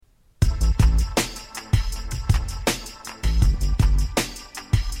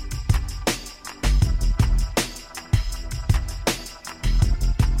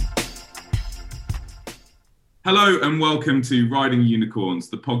Hello and welcome to Riding Unicorns,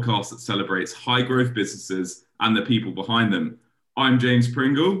 the podcast that celebrates high growth businesses and the people behind them. I'm James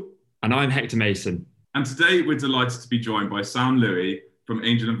Pringle, And I'm Hector Mason. and today we're delighted to be joined by Sam Louie from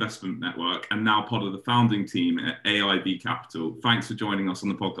Angel Investment Network and now part of the founding team at AIV Capital. Thanks for joining us on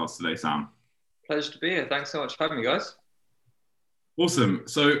the podcast today, Sam. Pleasure to be here. Thanks so much for having me, guys. Awesome.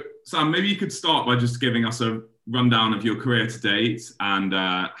 So, Sam, maybe you could start by just giving us a rundown of your career to date and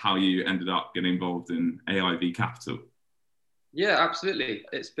how you ended up getting involved in AIV Capital. Yeah, absolutely.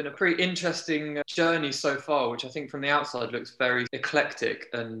 It's been a pretty interesting journey so far, which I think from the outside looks very eclectic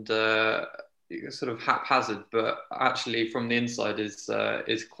and sort of haphazard, but actually from the inside is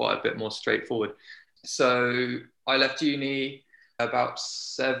quite a bit more straightforward. So I left uni about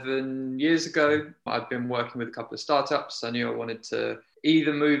 7 years ago. I've been working with a couple of startups. I knew I wanted to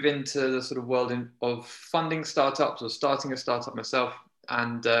either move into the sort of world of funding startups or starting a startup myself.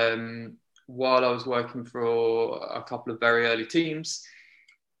 And while I was working for a couple of very early teams,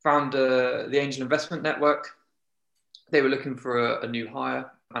 found the Angel Investment Network. They were looking for a new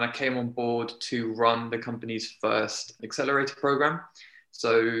hire, and I came on board to run the company's first accelerator program.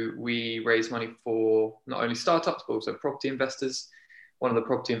 So we raised money for not only startups, but also property investors. One of the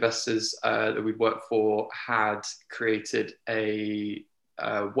property investors that we'd worked for had created a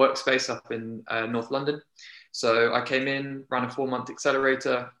workspace up in North London. So I came in, ran a 4-month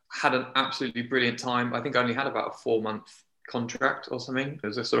accelerator, had an absolutely brilliant time. I think I only had about a 4-month contract or something. It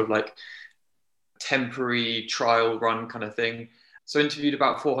was a sort of like temporary trial run kind of thing. So interviewed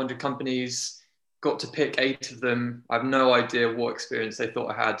about 400 companies, got to pick 8 of them. I have no idea what experience they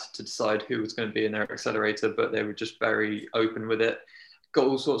thought I had to decide who was going to be in their accelerator, but they were just very open with it. Got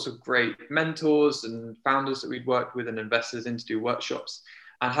all sorts of great mentors and founders that we'd worked with and investors in to do workshops,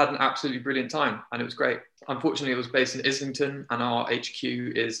 and had an absolutely brilliant time. And it was great. Unfortunately, it was based in Islington and our HQ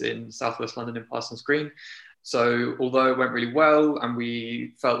is in Southwest London in Parsons Green. So although it went really well and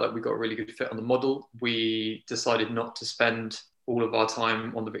we felt like we got a really good fit on the model, we decided not to spend all of our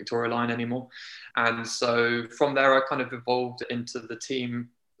time on the Victoria line anymore. And so from there, I kind of evolved into the team,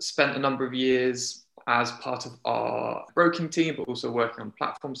 spent a number of years as part of our broking team, but also working on the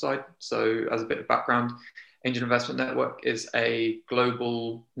platform side. So as a bit of background, Angel Investment Network is a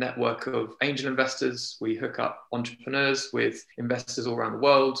global network of angel investors. We hook up entrepreneurs with investors all around the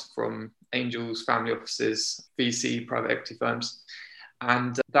world, from angels, family offices, VC, private equity firms.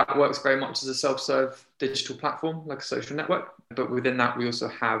 And that works very much as a self-serve digital platform, like a social network. But within that, we also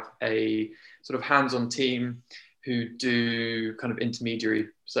have a sort of hands-on team who do kind of intermediary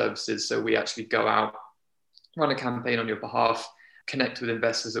services. So we actually go out, run a campaign on your behalf, connect with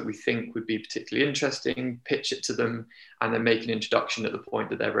investors that we think would be particularly interesting, pitch it to them, and then make an introduction at the point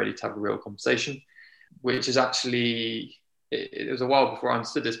that they're ready to have a real conversation, which is actually, it was a while before I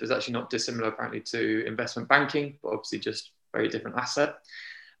understood this, but it's actually not dissimilar apparently to investment banking, but obviously just very different asset,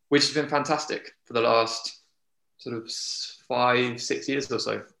 which has been fantastic for the last sort of 5-6 years or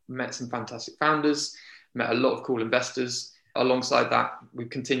so. Met some fantastic founders, met a lot of cool investors. Alongside that, we've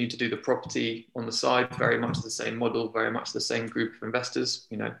continued to do the property on the side, very much the same model, very much the same group of investors.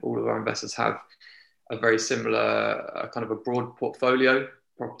 You know, all of our investors have a very similar kind of a broad portfolio.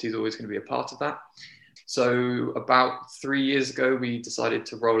 Property is always going to be a part of that. So about 3 years ago, we decided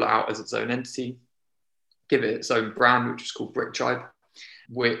to roll it out as its own entity, give it its own brand, which is called Brick Tribe,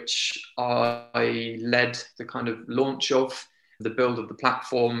 which I led the kind of launch of, the build of the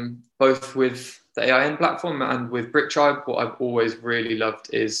platform, both with the AIN platform and with Brick Tribe. What I've always really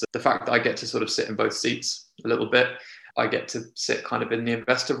loved is the fact that I get to sort of sit in both seats a little bit. I get to sit kind of in the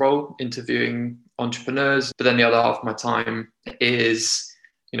investor role, interviewing entrepreneurs, but then the other half of my time is,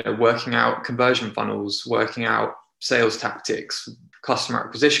 you know, working out conversion funnels, working out sales tactics, customer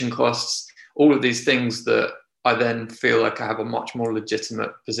acquisition costs, all of these things that I then feel like I have a much more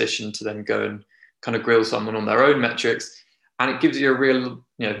legitimate position to then go and kind of grill someone on their own metrics. And it gives you a real,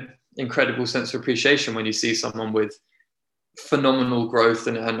 you know, incredible sense of appreciation when you see someone with phenomenal growth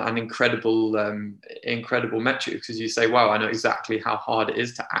and incredible metrics, because you say, wow, I know exactly how hard it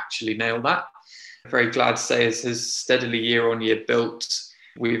is to actually nail that. Very glad to say it has steadily year on year built.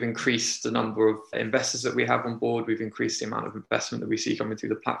 We've increased the number of investors that we have on board. We've increased the amount of investment that we see coming through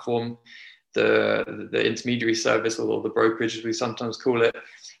the platform. The intermediary service, or the brokerage as we sometimes call it,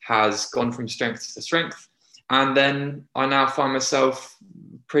 has gone from strength to strength. And then I now find myself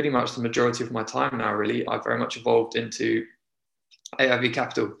pretty much the majority of my time now, really, I've very much evolved into AIV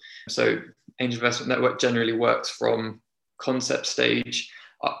Capital. So Angel Investment Network generally works from concept stage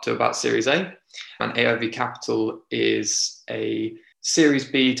up to about Series A. And AIV Capital is a Series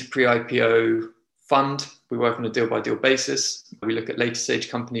B to pre-IPO fund. We work on a deal by deal basis. We look at later stage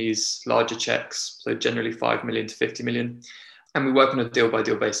companies, larger checks, so generally 5 million to 50 million. And we work on a deal by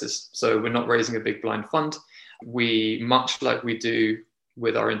deal basis. So we're not raising a big blind fund. We, much like we do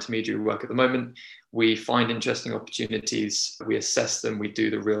with our intermediary work at the moment, we find interesting opportunities, we assess them, we do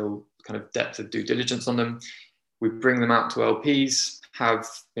the real kind of depth of due diligence on them. We bring them out to LPs, have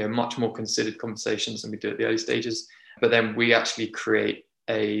much more considered conversations than we do at the early stages. But then we actually create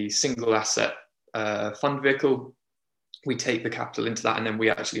a single asset fund vehicle. We take the capital into that, and then we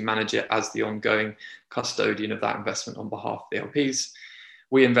actually manage it as the ongoing custodian of that investment on behalf of the LPs.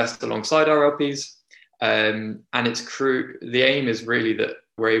 We invest alongside our LPs, and the aim is really that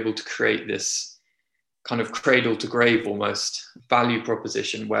we're able to create this kind of cradle to grave almost value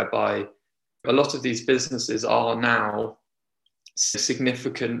proposition, whereby a lot of these businesses are now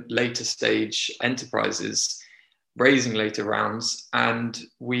significant later stage enterprises raising later rounds, and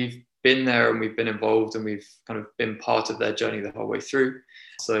we've been there and we've been involved and we've kind of been part of their journey the whole way through.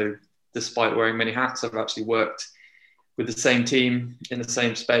 So despite wearing many hats, I've actually worked with the same team in the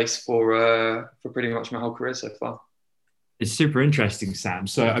same space for pretty much my whole career so far. It's super interesting, Sam.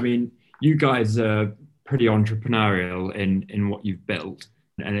 So, I mean, you guys are pretty entrepreneurial in what you've built,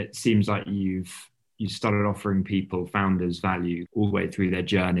 and it seems like you started offering founders value all the way through their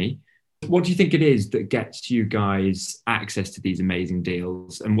journey. What do you think it is that gets you guys access to these amazing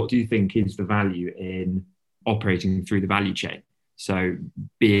deals? And what do you think is the value in operating through the value chain? So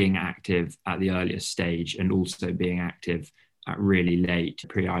being active at the earliest stage and also being active at really late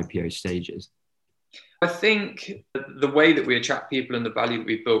pre-IPO stages. I think the way that we attract people and the value that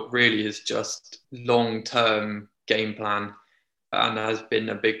we've built really is just long-term game plan. And that has been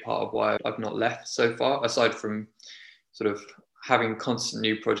a big part of why I've not left so far, aside from sort of having constant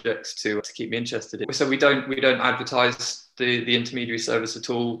new projects to keep me interested in. So we don't advertise the intermediary service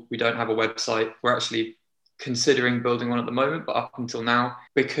at all. We don't have a website. We're actually considering building one at the moment, but up until now,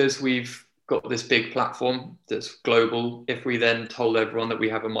 because we've got this big platform that's global, if we then told everyone that we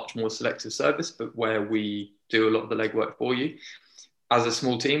have a much more selective service, but where we do a lot of the legwork for you, as a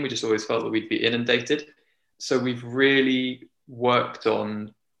small team, we just always felt that we'd be inundated. So we've really worked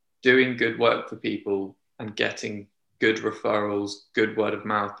on doing good work for people and getting good referrals, good word of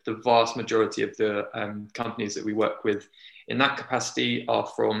mouth. The vast majority of the companies that we work with in that capacity are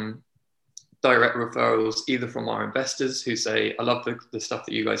from direct referrals, either from our investors who say, I love the stuff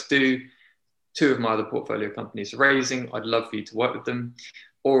that you guys do. 2 of my other portfolio companies are raising. I'd love for you to work with them.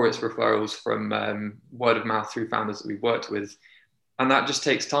 Or it's referrals from word of mouth through founders that we've worked with. And that just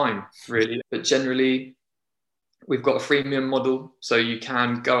takes time, really. But generally, we've got a freemium model. So you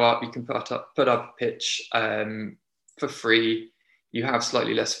can go up, you can put up a pitch for free. You have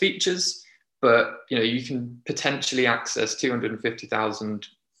slightly less features, but you can potentially access 250,000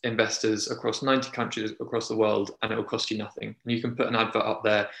 investors across 90 countries across the world, and it will cost you nothing. And you can put an advert up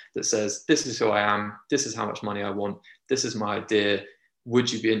there that says, this is who I am, this is how much money I want, this is my idea,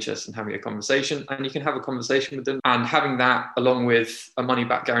 would you be interested in having a conversation? And you can have a conversation with them, and having that along with a money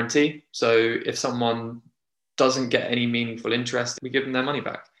back guarantee. So if someone doesn't get any meaningful interest, we give them their money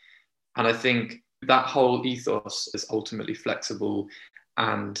back. And I think that whole ethos is ultimately flexible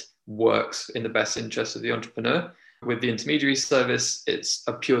and works in the best interest of the entrepreneur. With the intermediary service, it's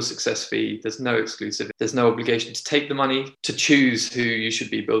a pure success fee. There's no exclusive. There's no obligation to take the money, to choose who you should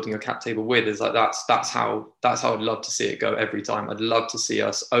be building your cap table with. It's like that's how I'd love to see it go every time. I'd love to see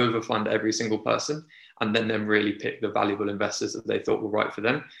us overfund every single person and then them really pick the valuable investors that they thought were right for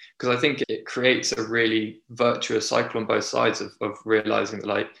them. Because I think it creates a really virtuous cycle on both sides of realizing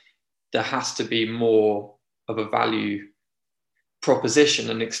that there has to be more of a value proposition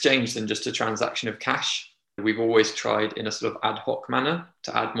and exchange than just a transaction of cash. We've always tried in a sort of ad hoc manner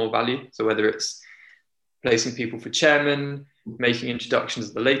to add more value. So whether it's placing people for chairman, making introductions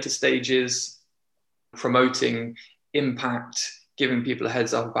at the later stages, promoting impact, giving people a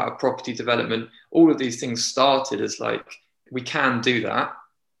heads up about property development, all of these things started as we can do that.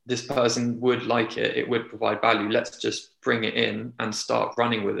 This person would like it. It would provide value. Let's just bring it in and start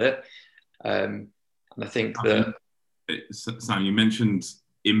running with it. And I think that... Sam, you mentioned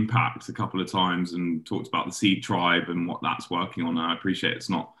impact a couple of times and talked about the Seed Tribe and what that's working on. I appreciate it's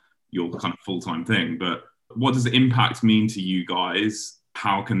not your kind of full-time thing, but what does impact mean to you guys?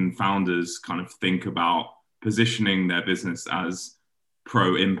 How can founders kind of think about positioning their business as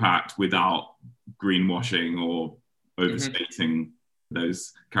pro-impact without greenwashing or overstating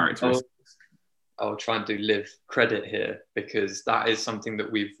those characteristics? I'll try and do Liv credit here, because that is something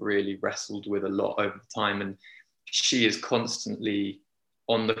that we've really wrestled with a lot over time, and she is constantly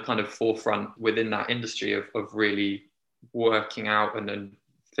on the kind of forefront within that industry of really working out and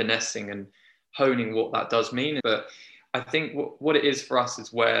finessing and honing what that does mean. But I think what it is for us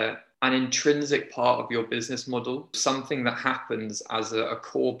is where an intrinsic part of your business model, something that happens as a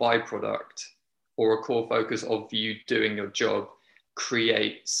core byproduct or a core focus of you doing your job,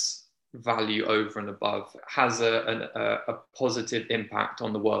 creates value over and above, has a positive impact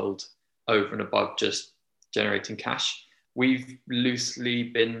on the world over and above just generating cash. We've loosely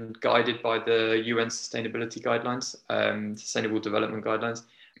been guided by the UN sustainability guidelines, sustainable development guidelines,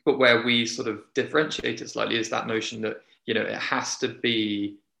 but where we sort of differentiate it slightly is that notion that, you know, it has to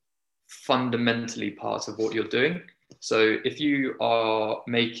be fundamentally part of what you're doing. So if you are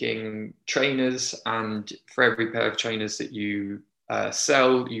making trainers, and for every pair of trainers that you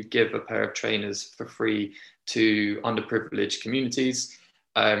sell, you give a pair of trainers for free to underprivileged communities,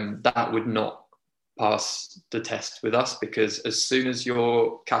 that would not pass the test with us, because as soon as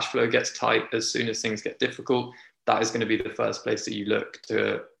your cash flow gets tight, as soon as things get difficult, that is going to be the first place that you look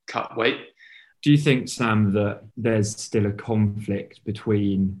to cut weight. Do you think, Sam, that there's still a conflict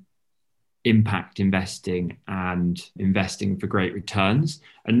between impact investing and investing for great returns?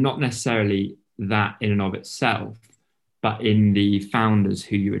 And not necessarily that in and of itself, but in the founders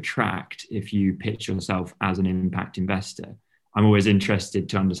who you attract if you pitch yourself as an impact investor. I'm always interested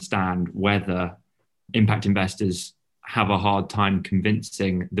to understand whether impact investors have a hard time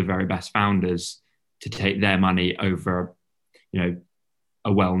convincing the very best founders to take their money over, you know,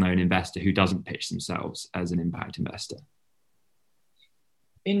 a well-known investor who doesn't pitch themselves as an impact investor.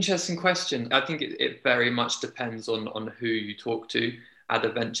 Interesting question. I think it very much depends on who you talk to.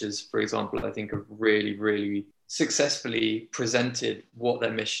 Adder Ventures, for example, I think have really, really successfully presented what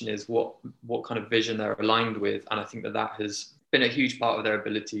their mission is, what kind of vision they're aligned with. And I think that has been a huge part of their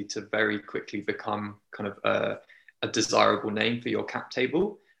ability to very quickly become kind of a desirable name for your cap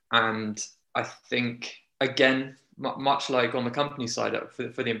table. And I think, again, much like on the company side, for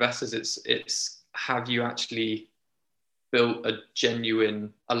the investors, it's have you actually built a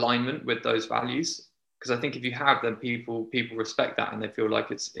genuine alignment with those values? Because I think if you have, then people respect that and they feel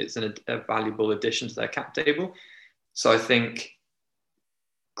like it's a valuable addition to their cap table. So I think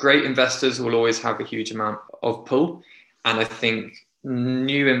great investors will always have a huge amount of pull. And I think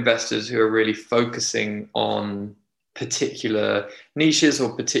new investors who are really focusing on particular niches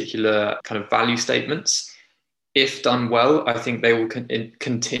or particular kind of value statements, if done well, I think they will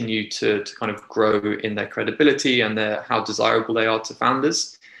continue to kind of grow in their credibility and how desirable they are to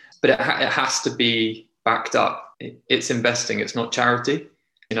founders. But it has to be backed up. It's investing, it's not charity.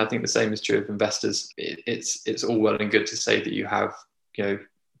 And I think the same is true of investors. It's all well and good to say that you have, you know,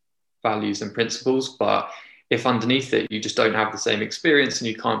 values and principles, but if underneath it you just don't have the same experience and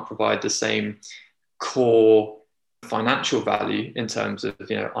you can't provide the same core financial value in terms of,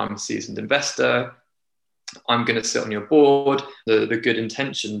 you know, I'm a seasoned investor, I'm going to sit on your board, the good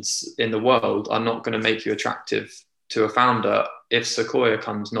intentions in the world are not going to make you attractive to a founder if Sequoia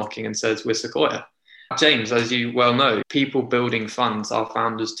comes knocking and says, we're Sequoia. James, as you well know, people building funds are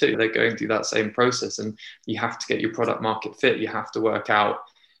founders too. They're going through that same process, and you have to get your product market fit. You have to work out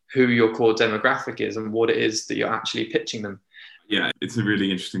who your core demographic is and what it is that you're actually pitching them. Yeah, it's a really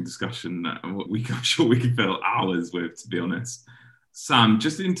interesting discussion. I'm sure we could fill hours with, to be honest. Sam,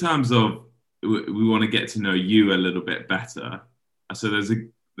 just in terms of, we want to get to know you a little bit better. So there's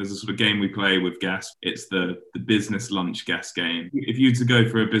a sort of game we play with guests. It's the business lunch guest game. If you were to go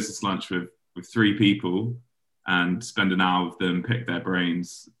for a business lunch with three people and spend an hour with them, pick their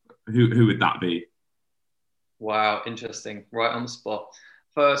brains, who would that be? Wow, interesting. Right on the spot.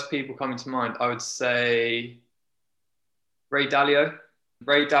 First people coming to mind, I would say Ray Dalio.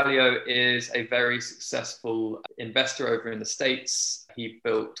 Ray Dalio is a very successful investor over in the States. He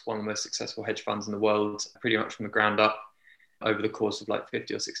built one of the most successful hedge funds in the world, pretty much from the ground up over the course of like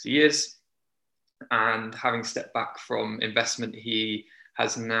 50 or 60 years. And having stepped back from investment, he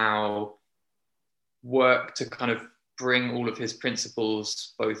has now worked to kind of bring all of his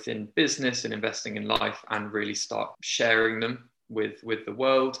principles, both in business and investing in life, and really start sharing them with the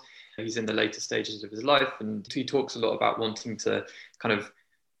world. He's in the later stages of his life, and he talks a lot about wanting to kind of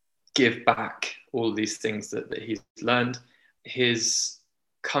give back all of these things that he's learned. His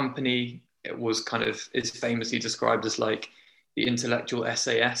company is famously described as like the intellectual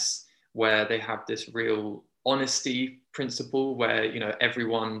SAS, where they have this real honesty principle where, you know,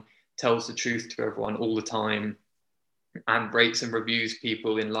 everyone tells the truth to everyone all the time and rates and reviews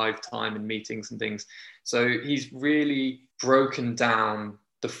people in live time and meetings and things. So he's really broken down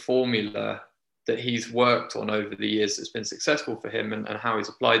the formula that he's worked on over the years that's been successful for him, and how he's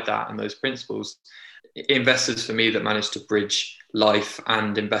applied that and those principles. Investors for me that manage to bridge life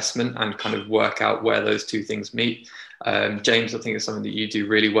and investment and kind of work out where those two things meet. James, I think it's something that you do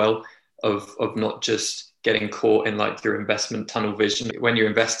really well. of not just getting caught in like your investment tunnel vision. When you're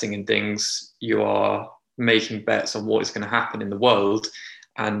investing in things, you are making bets on what is going to happen in the world,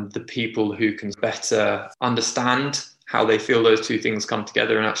 and the people who can better understand how they feel those two things come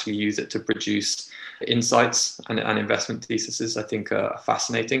together and actually use it to produce insights and investment theses, I think are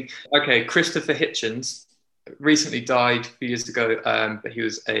fascinating. Okay, Christopher Hitchens recently died a few years ago, but he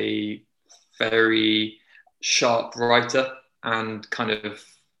was a very sharp writer and kind of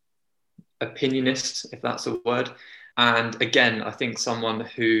opinionist, if that's a word. And again, I think someone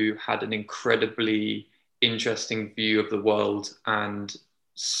who had an incredibly interesting view of the world and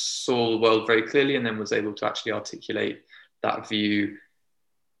saw the world very clearly, and then was able to actually articulate that view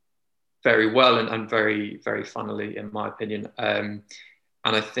very well and very, very funnily, in my opinion. And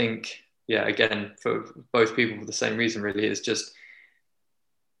I think, yeah, again, for both people for the same reason, really, is just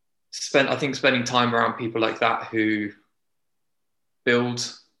spending time around people like that who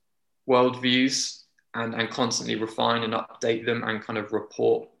build worldviews and constantly refine and update them and kind of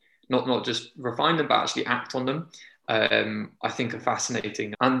report, not just refine them, but actually act on them, I think are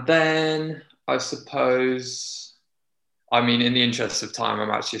fascinating. And then I suppose, I mean, in the interest of time,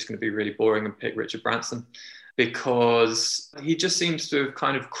 I'm actually just going to be really boring and pick Richard Branson, because he just seems to have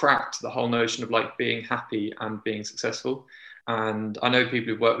kind of cracked the whole notion of like being happy and being successful. And I know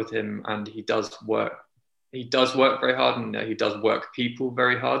people who work with him, and he does work very hard, and he does work people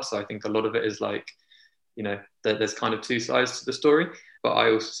very hard. So I think a lot of it is like, you know, there's kind of two sides to the story. But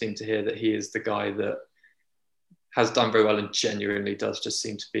I also seem to hear that he is the guy that has done very well and genuinely does just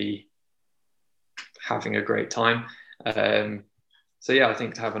seem to be having a great time. So yeah, I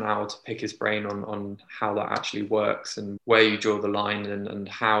think to have an hour to pick his brain on how that actually works and where you draw the line and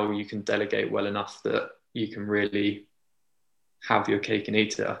how you can delegate well enough that you can really have your cake and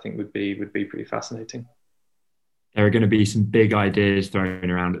eat it, I think would be pretty fascinating. There are going to be some big ideas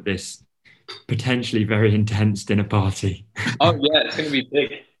thrown around at this potentially very intense dinner party. Oh yeah, it's going to be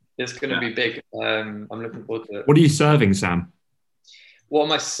big. It's going to be big. I'm looking forward to it. What are you serving, Sam? What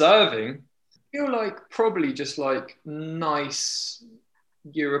am I serving? I feel like probably just like nice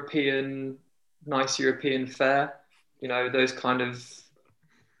European fare. You know, those kind of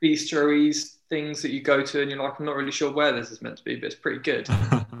bistro-y things that you go to and you're like, I'm not really sure where this is meant to be, but it's pretty good.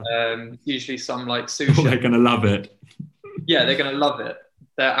 Usually some like sushi. Oh, they're going to love it. Yeah, they're going to love it.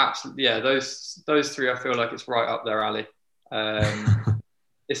 They're absolutely, yeah, those three, I feel like it's right up their alley.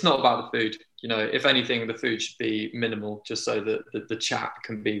 It's not about the food. You know, if anything, the food should be minimal just so that the chat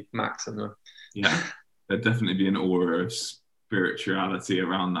can be maximum. Yeah, there'd definitely be an aura of spirituality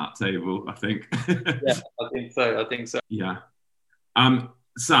around that table, I think. Yeah, I think so. Yeah.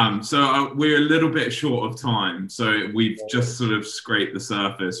 Sam, so we're a little bit short of time. So we've just sort of scraped the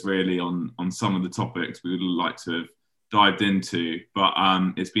surface really on some of the topics we would like to have dived into. But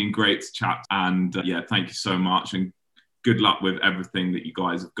it's been great to chat. And yeah, thank you so much. And good luck with everything that you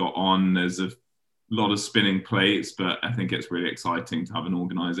guys have got on. There's a lot of spinning plates, but I think it's really exciting to have an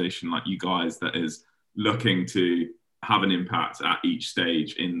organization like you guys that is looking to have an impact at each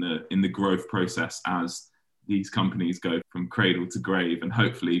stage in the growth process as these companies go from cradle to grave and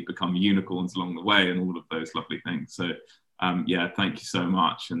hopefully become unicorns along the way and all of those lovely things. So yeah, thank you so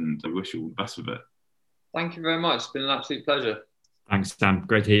much, and I wish you all the best with it. Thank you very much. It's been an absolute pleasure. Thanks, Sam.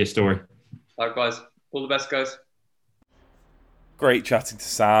 Great to hear your story. Likewise. All the best, guys. Great chatting to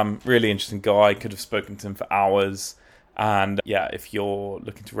Sam. Really interesting guy. Could have spoken to him for hours. And yeah, if you're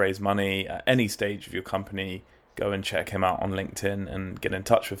looking to raise money at any stage of your company, go and check him out on LinkedIn and get in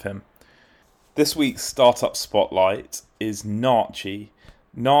touch with him. This week's Startup Spotlight is Naartje.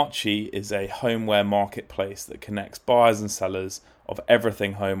 Naartje is a homeware marketplace that connects buyers and sellers of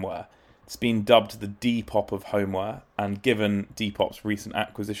everything homeware. It's been dubbed the Depop of homeware, and given Depop's recent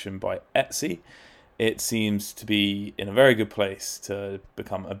acquisition by Etsy, it seems to be in a very good place to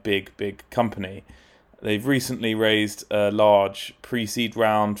become a big, big company. They've recently raised a large pre-seed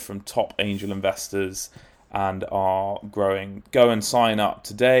round from top angel investors and are growing. Go and sign up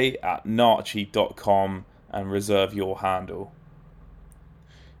today at naartje.com and reserve your handle.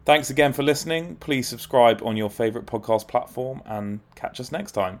 Thanks again for listening. Please subscribe on your favourite podcast platform and catch us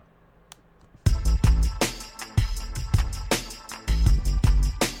next time.